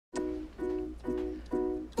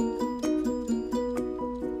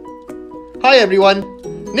Hi everyone,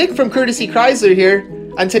 Nick from Courtesy Chrysler here,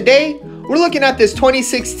 and today we're looking at this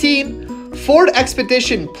 2016 Ford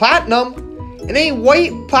Expedition Platinum in a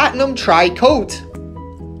white platinum tri-coat.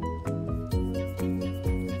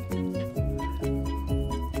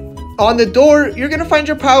 On the door, you're going to find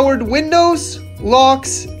your powered windows,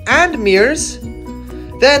 locks, and mirrors.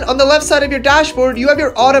 Then on the left side of your dashboard, you have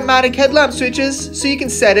your automatic headlamp switches so you can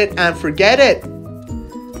set it and forget it.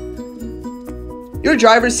 Your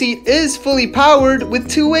driver's seat is fully powered with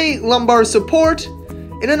two-way lumbar support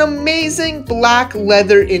in an amazing black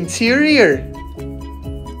leather interior.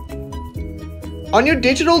 On your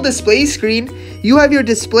digital display screen, you have your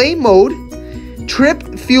display mode, trip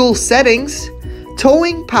fuel settings,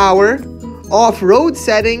 towing power, off-road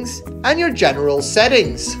settings, and your general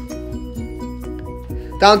settings.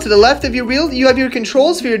 Down to the left of your wheel, you have your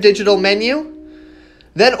controls for your digital menu.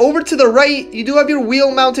 Then over to the right, you do have your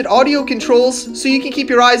wheel-mounted audio controls so you can keep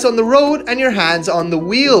your eyes on the road and your hands on the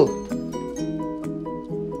wheel.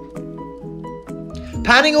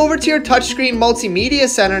 Panning over to your touchscreen multimedia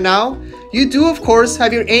center now, you do of course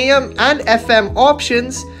have your AM and FM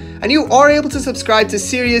options, and you are able to subscribe to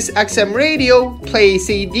Sirius XM radio, play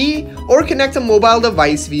CD, or connect a mobile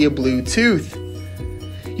device via Bluetooth.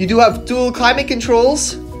 You do have dual climate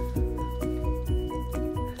controls,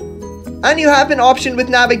 and you have an option with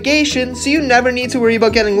navigation, so you never need to worry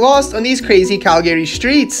about getting lost on these crazy Calgary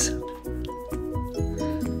streets.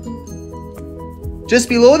 Just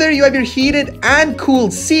below there, you have your heated and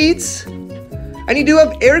cooled seats, and you do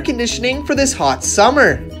have air conditioning for this hot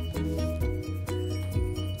summer.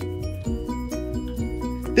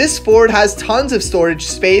 This Ford has tons of storage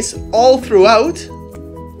space all throughout.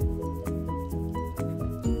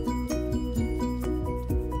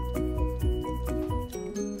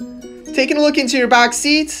 Taking a look into your back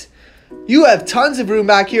seats, you have tons of room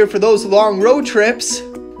back here for those long road trips.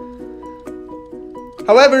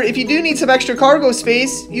 However, if you do need some extra cargo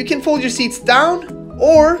space, you can fold your seats down,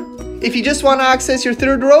 or if you just want to access your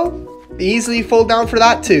third row, easily fold down for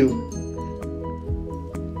that too.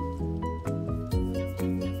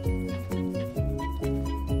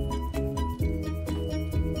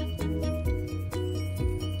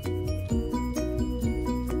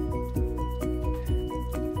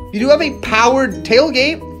 You do have a powered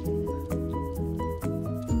tailgate.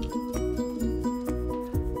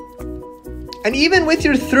 And even with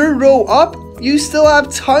your third row up, you still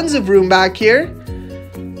have tons of room back here.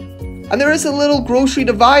 And there is a little grocery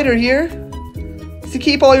divider here to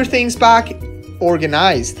keep all your things back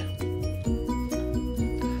organized.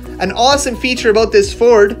 An awesome feature about this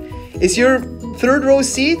Ford is your third row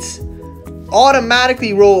seats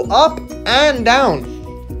automatically roll up and down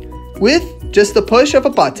with just the push of a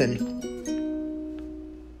button.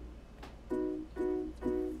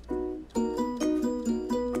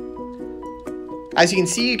 As you can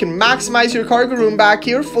see, you can maximize your cargo room back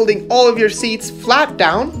here, folding all of your seats flat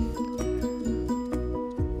down.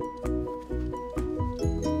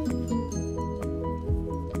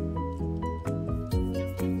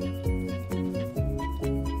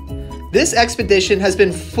 This Expedition has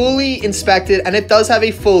been fully inspected and it does have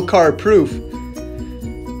a full car proof.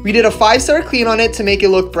 We did a 5-star clean on it to make it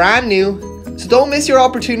look brand new, so don't miss your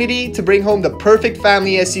opportunity to bring home the perfect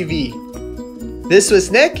family SUV. This was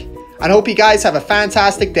Nick, and I hope you guys have a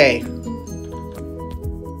fantastic day.